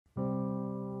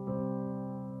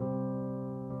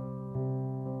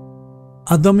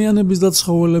ადამიანების და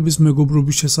ცხოველების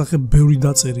მეგობრობის შესახებ ბევრი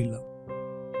დაწერილა.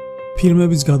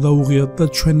 ფილმებიც გადაუღიათ და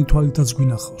ჩვენი თვალითაც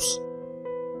გვინახავს.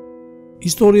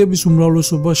 ისტორიების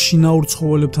უმრავლესობა შინაურ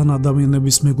ცხოველებთან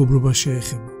ადამიანების მეგობრობას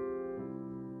შეეხება.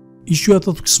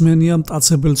 იშვიათად გვსმენია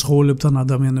მტაცებელ ცხოველებთან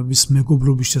ადამიანების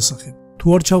მეგობრობის შესახებ. თუ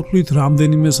არ ჩავთვლით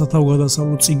რამდენიმე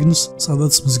სათავგადასავლო წიგნს,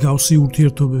 სადაც მსგავსი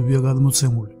ურთიერთობებია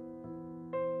გადმოცემული.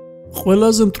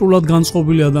 ყველაზე მტრულად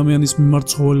განწყობილი ადამიანის მიმართ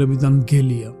ცხოველებიდან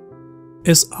მგელია.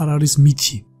 ეს არ არის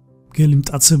მითი. მგელი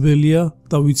მტაცებელია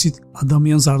და ვიცით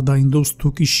ადამიანს არ დაინდობს თუ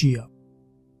კი შია.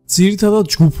 ძირითადად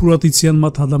ჯგუფურად იციან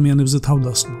მათ ადამიანებზე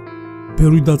თავდასხმა.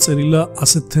 ბევრი დაწერილა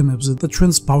ასეთ თემებზე და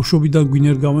ჩვენს ბავშვობიდან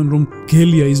გვინერგავენ რომ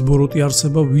მგელია ის ბოროტი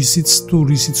არსება ვისიც თუ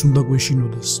რისიც უნდა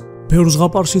გვეშინოდეს. ბევრ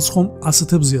ზღაპარშიც ხომ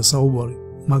ასეთებზეა საუბარი,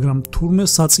 მაგრამ თურმე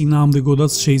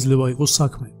საწინააღმდეგოდაც შეიძლება იყოს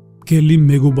საქმე. მგელი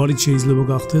მეგობარით შეიძლება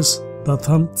გახდეს და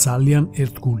თან ძალიან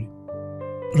ერთგული.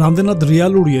 რამდენად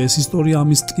რეალურია ეს ისტორია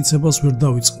ამის მტკიცებას ვერ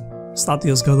დავიწყებ.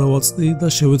 სტატიას გადავაწყდი და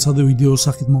შევეცადე ვიდეოს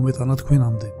სახით მომეტანა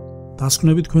თქვენამდე.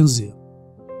 დასკვნები თქვენზეა.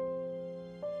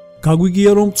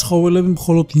 გაგვიგია რომ ცხოველები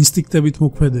მხოლოდ ინსტინქტებით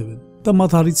მოქმედებენ და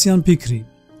მათ არ იციან ფიქრი,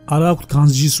 არ აქვთ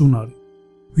განსჯის უნარი.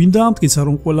 ვინ დაამტკიცა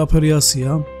რომ ყველაფერი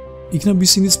ასეა? იქნებ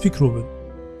ისინიც ფიქრობენ.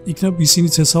 იქნებ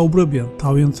ისინიც ესაუბრებიან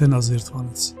თავიანთ ენაზე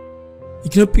ერთმანეთს.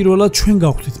 იქნებ პირველად ჩვენ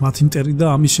გავხდით მათი მტერი და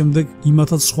ამის შემდეგ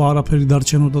იმათაც სხვა არაფერი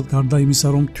დარჩენოდათ გარდა იმისა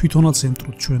რომ თვითონაც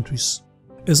ემტროთ ჩვენთვის.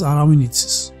 ეს არავინ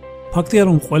იცის. ფაქტია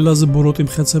რომ ყველაზე ბოროტი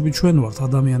მხეცები ჩვენ ვართ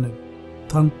ადამიანები.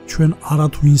 თან ჩვენ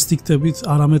არათუ ინსტინქტებით,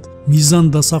 არამედ მიზან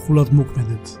დასახულად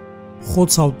მოქმედებთ.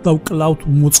 ხოცავთ და ვკლავთ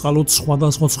უმოწყალოდ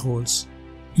სხვადასხვა ცხოველს.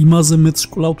 იმაზე მეც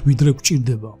ვკლავთ ვიდრე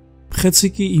გვჭირდება. მხეცი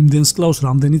კი იმდენს კლავს,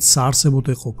 რამდენიც საარსებოდ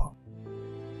ეყოფა.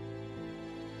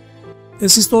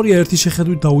 ეს ისტორია ერთი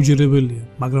შეხედვით დაუჯერებელია,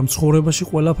 მაგრამ ცხოვრებაში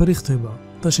ყველაფერი ხდება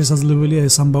და შესაძლებელია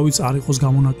ეს ამბავიც არ იყოს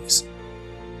გამონაკლისი.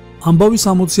 ამბავი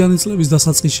 60-იანი წლების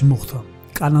დასაწყისში მოხდა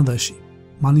კანადაში,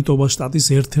 მანიტობას შტატის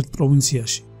ერთ-ერთ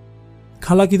პროვინციაში.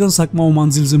 ქალაქიდან საკმაო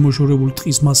მანძილზე მოშორებული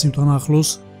ტყის მასივთან ახლოს,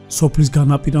 სოფლის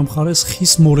განაპირა მხარეს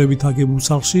ხის მორებით აგებულ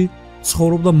სახლში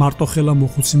ცხოვრობდა მარტოხელა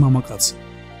მოხუცი მამაკაცი.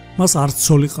 მას არც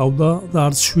ცოლი ყავდა და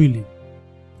არც შვილი.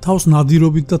 თავს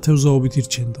ნადირობით და თევზაობით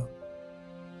ირჩენდა.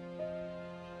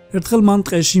 ერთხელ მან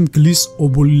ტყეში მგლის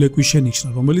ობოლი ლეკვი შენიშნა,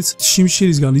 რომელიც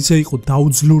შიმშილისგან ისე იყო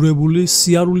დაუძლურებული,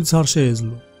 სიარულიც არ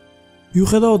შეეძლო.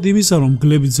 მიუხედავად იმისა, რომ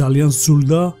მგლები ძალიან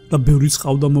სძულდა და ბევრიც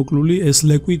ყავდა მოკლული, ეს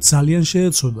ლეკვი ძალიან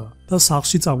შეეცოდა და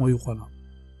სახლში წამოიყვანა.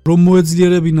 რომ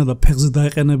მოეძლიერებინა და ფეხზე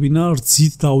დაეყენებინა,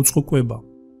 რძით დაუწყო კვება.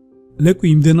 ლეკვი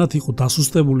იმდენად იყო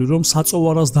დასუსტებული, რომ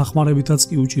საწოვარას დახმარებითაც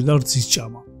კი უჭირდა რძის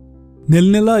ჭამა.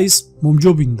 ნელ-ნელა ის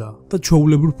მომჯობინდა და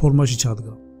ჩვეულებრივ ფორმაში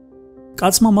ჩადგა.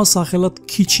 კაცმა მას სახელად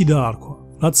ქიჩი დაარქვა,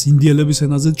 რაც ინდიელების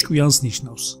ენაზე ჭკვიანს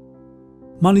ნიშნავს.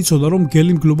 მან იცოდა, რომ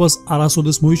მგელი მგლობას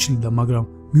არასოდეს მოიშლიდა, მაგრამ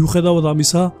მიუხედავად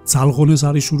ამისა, ძალღონეს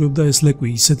არ იშურებდა ეს ლეკვი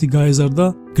ისეთი გაეზარდა,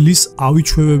 მგლის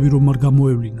ავიჩვევები რომ არ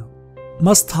გამოევლინა.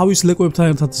 მას თავის ლეკვებთან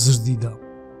ერთად ზრდიდა.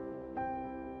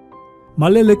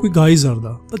 მალე ლეკვი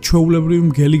გაიზარდა და ჩვეულებრივი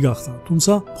მგელი გახდა,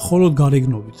 თუმცა მხოლოდ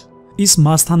გარეგნობით. ის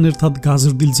მასთან ერთად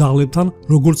გაზრდილ ძაღლებთან,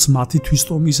 როგორც მათი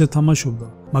თვისტომი ისე თამაშობდა,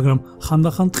 მაგრამ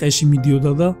ხანდახან ტყეში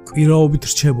მიდიოდა და კვირაობით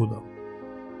რჩებოდა.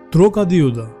 დრო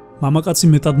გადიოდა, მამაკაცი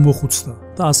მეტად მოხუცდა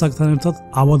და ასაკთან ერთად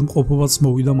ავადმყოფობაც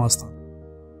მოვიდა მასთან.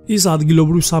 ის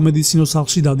ადგილობრივ სამედიცინო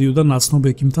სახლში დადიოდა ნაცნობ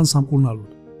ექიმთან სამკურნალოდ.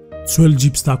 ძველ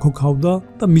ჯიპს დაქოქავდა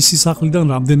და მისი სახლიდან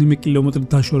რამდენიმე კილომეტრით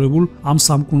დაშორებულ ამ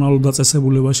სამკურნალო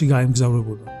დაწესებულებაში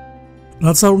გაემგზავრებოდა.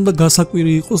 რაც არ უნდა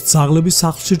გასაკვირი იყოს, ძაღლები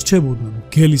სახლში რჩებოდნენ.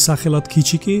 მგელი სახელად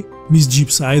ქიჩი კი მის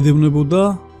ჯიპს აედევნებოდა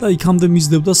და იქამდე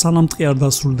მისდევდა, სანამ ტყე არ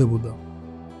დასრულდებოდა.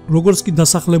 როგორც კი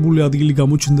დასახლებული ადგილი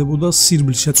გამოჩნდებოდა,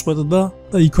 სირბილს შეწყვეტდა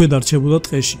და იქვე დარჩებოდა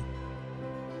ტყეში.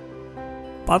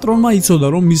 პატრონმა იცოდა,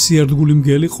 რომ მისი ერთგული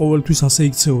მგელი ყოველთვის ასე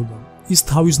იქცეოდა. ის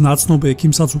თავის ნაცნობ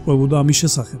ექიმსაც უყვებოდა ამის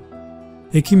შესახებ.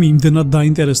 ექიმი იმდენად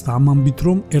დაინტერესდა ამ ამბით,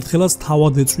 რომ ერთხელაც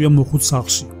თავად ეწვია მოხუც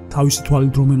სახლში, თავისი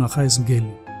თვალით რომ ენახა ეს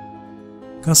მგელი.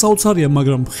 გასაოცარია,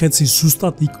 მაგრამ ხეცი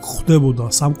ზუსტად იქ ხვდებოდა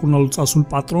სამკურნალო წასულ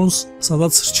პატრონს,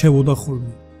 სადაც რჩებოდა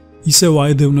ხოლმე. ისევ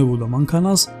აედევნებოდა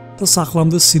მანქანას და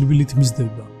სახლამდე სირბილით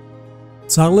მისდევდა.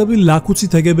 ძაღლები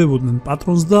ლაქუცით ეგებებოდნენ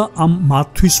პატრონს და ამ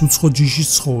მათთვის უცხო ჯიშის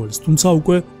ცხოველს, თუმცა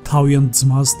უკვე თავიანთ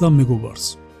ძმას და მეგობარს.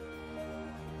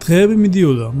 დღეები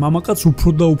მიდიოდა, მამაკაც უფრო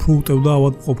და უფრო უტევდა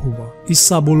ავადმყოფობა. ის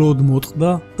საბოლოოდ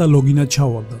მოტყდა და ლოგინად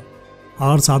ჩავარდა.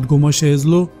 აღარც ადგომა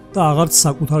შეეძლო და აღარც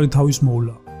საკუთარი თავის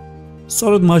მოვლა.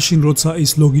 სწორედ მაშინ, როცა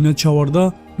ის ლოგინად ჩავარდა,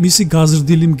 მისი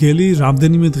გაზრდილი მგელი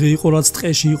რამდენიმე დღე იყო, რაც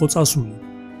ტყეში იყო წასული.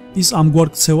 ის ამგვარ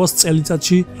ქცევას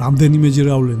წელიწადში რამდენიმეჯერ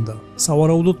ავლენდა.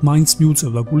 სავარაუდოდ მაინც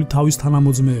მიუწევდა გული თავის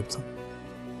თანამოძმეებთან.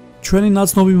 ჩვენი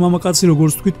ნაცნობი მამაკაცი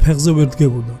როგორც თქვით ფეხზე ვერ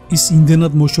დგებოდა. ის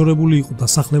იმდენად მოშორებული იყო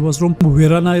დასახლებას, რომ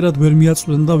ვერანაირად ვერ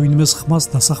მიაწვდენ და ვინმეს ხმას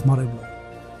დასახმარებდა.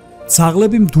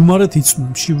 ძაღლები მდუმარეთ იწვნენ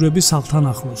მშივრების სახლთან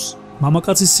ახლოს.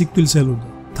 მამაკაცის სიკვდილს ელოდა.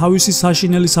 თავისი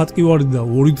საშინელი სატკივარი და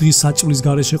 2 დღის საჭმლის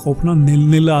გარეშე ყოფნა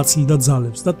ნელ-ნელა აცლიდა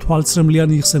ძალებს და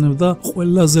თვალცრემლიანი იხსენებდა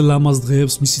ყველაზე ლამაზ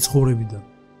დღეებს მისი ცხოვრებიდან.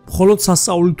 მხოლოდ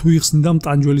სასწაული თუ იხსნიდა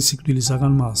მტანჯველი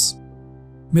სიკვდილისაგან მას.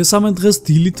 მესამე დღეს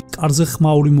დილით კარზე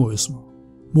ხმაური მოესმა.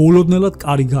 მოულოდნელად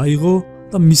კარი გაიღო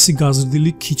და მისი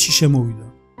გაზრდილი ქიჩი შემოვიდა.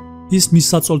 ის მის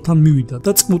საწოლთან მივიდა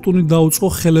და წმუტუნი დაუწყო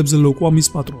ხელებზე ლოკვა მის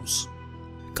პატრონს.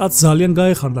 კაცს ძალიან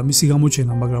გაეხარდა მისი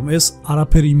გამოჩენა, მაგრამ ეს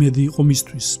არაფერი იმედი იყო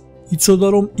მისთვის. იცოდა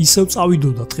რომ ისევ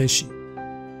წავიდოდა ტყეში.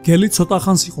 გელი ცოტა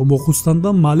ხანს იყო მოხუცთან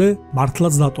და მალე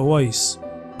მართლაც დატოვა ის.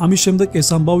 ამის შემდეგ ეს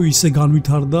ამბავი ისე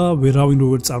განვითარდა, ვერავინ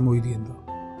ვერ წარმოიდგენდა.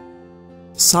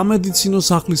 სამედიცინო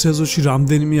სახლის ეზოში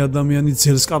რამდენიმე ადამიანი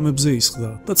ძელსკამებზე ისხდა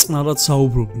და წყნარად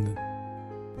საუბრობდნენ.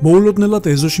 მოულოდნელად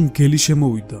ეზოში მგელი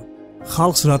შემოვიდა.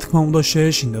 ხალხს რა თქმა უნდა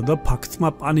შეეშინდა და ფაქტმა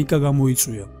პანიკა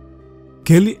გამოიწვია.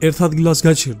 გელი ერთ ადგილას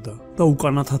გაჩერდა და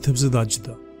უკანა თათებზე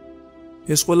დაჯდა.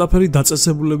 ეს ყველაფერი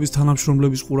დაწესებულების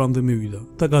თანამშრომლების ყურამდე მივიდა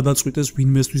და გადაწყვიტეს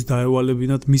ვინმესთვის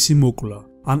დაევალებინათ მისი მოკლა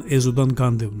ან ეზოდან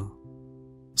განდევნა.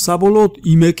 საბოლოოდ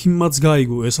იმ ექიმმაც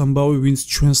გაიგო ეს ამბავი, ვინც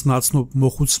ჩვენს ნაცნობ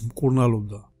მოხუცს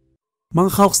მკურნალობდა. მან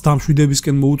ხალხს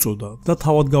დამშვიდებისკენ მოუწოდა და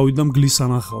თავად გავიდა მგლის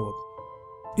სანახავად.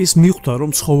 ის მიხვდა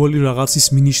რომ ცხოველი რაღაცის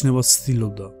მინიშნებას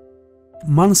ცდილობდა.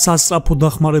 მან სასწრაფო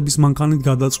დახმარების მანქანით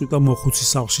გადაწყვიტა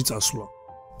მოხუცის სახლში წასვლა.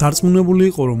 დარწმუნებული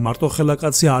იყო რომ მარტოხელა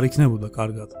კაცი არ იქნებოდა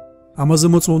კარგად. ამაზე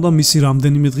მოწმობდა მისი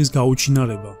რამდენიმე დღის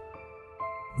გაუჩინარება.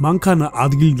 მანქანა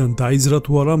ადგილიდან დაიძრა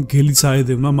თუ არა, მგელიც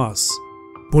აედევნა მას.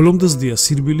 ბოლომდე ზდია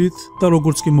სირბილით და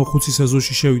როგორც კი მოხუცის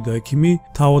ეზოში შევიდა ექიმი,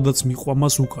 თავადაც მიყვა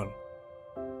მას უკან.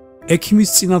 ექიმის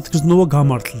წინათგრძნობა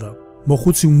გამართლდა.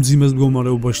 მოხუცი უმძიმეს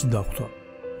მდგომარეობაში დახვდა.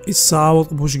 ის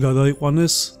საავადმყოფოში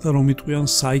გადაიყვანეს და რომ იტყვიან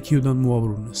საიქიოდან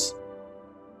მოაბრუნეს.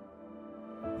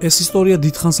 ეს ისტორია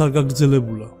დიდხანს არ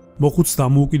გაგრძელებულა. მოხუცს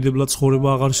დამოუკიდებლად ცხოვრება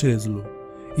აღარ შეეძლო.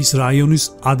 ის რაიონის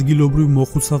ადგილობრივ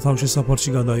მოხუცთა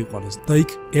თავშესაფარში გადაიყვანეს და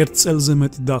იქ 1 წელზე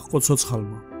მეტი დაჰყო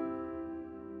ცოცხალმა.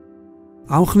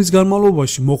 ამ ხნის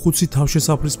განმავლობაში მოხუცი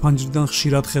თავშესაფრის ფანჯრიდან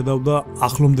ხშირად ხედავდა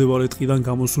ახლომდებარე ტყიდან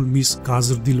გამოსულ მის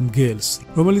გაზრდილ მგელს,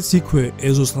 რომელიც იქვე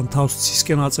ეზოსთან თავს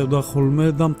ცისკენ აწევდა ხოლმე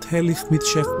და მთელი ხმით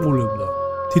შეჰყმულებდა.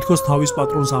 თითქოს თავის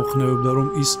პატრონს ამხნევებდა, რომ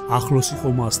ის ახლოს იყო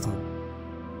მასთან.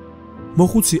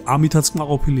 მოხუცი ამითაც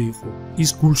კმაყოფილი იყო. ის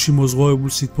გულში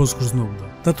მოზღვავებულ სითბოს გრძნობდა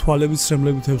და თვალებით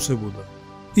სრემლებით ევსებოდა.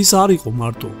 ის არ იყო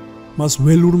მარტო. მას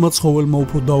ველურმა ცხოველმა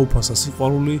უფრო დაუფასა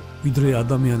სიყვარული, ვიდრე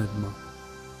ადამიანებმა.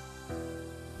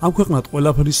 ამ ქვეყნად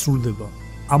ყველაფერი სრულდება.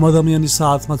 ამ ადამიანის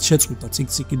საათმაც შეწყვიტა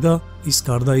ციკციკი და ის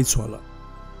გარდაიცვალა.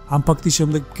 ამ ფაქტის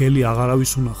შემდეგ მგელი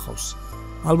აღარავის უნახავს.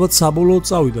 ალბათ საბოლოოდ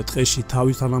წავიდა ტყეში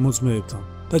თავის თანამოწმეებთან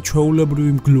და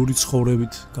ჩვეულებრივი მგლური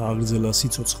ცხოვრებით გააგრძელა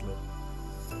სიცოცხლე.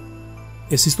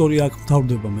 ეს ისტორია აქ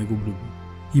მთავრდება, მეგობრებო.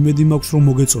 იმედი მაქვს რომ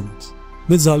მოგეწონათ.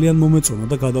 მე ძალიან მომეწონა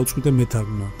და გადავწყვიტე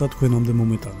მეთარგმნა და თქვენამდე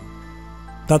მომეტანა.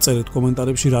 დაწერეთ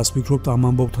კომენტარებში რას ფიქრობთ ამ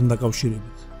ამბავთან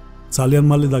დაკავშირებით. ძალიან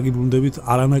მალე დაგიბრუნდებით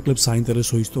არანაკლებ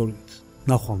საინტერესო ისტორიით.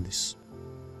 ნახვამდის.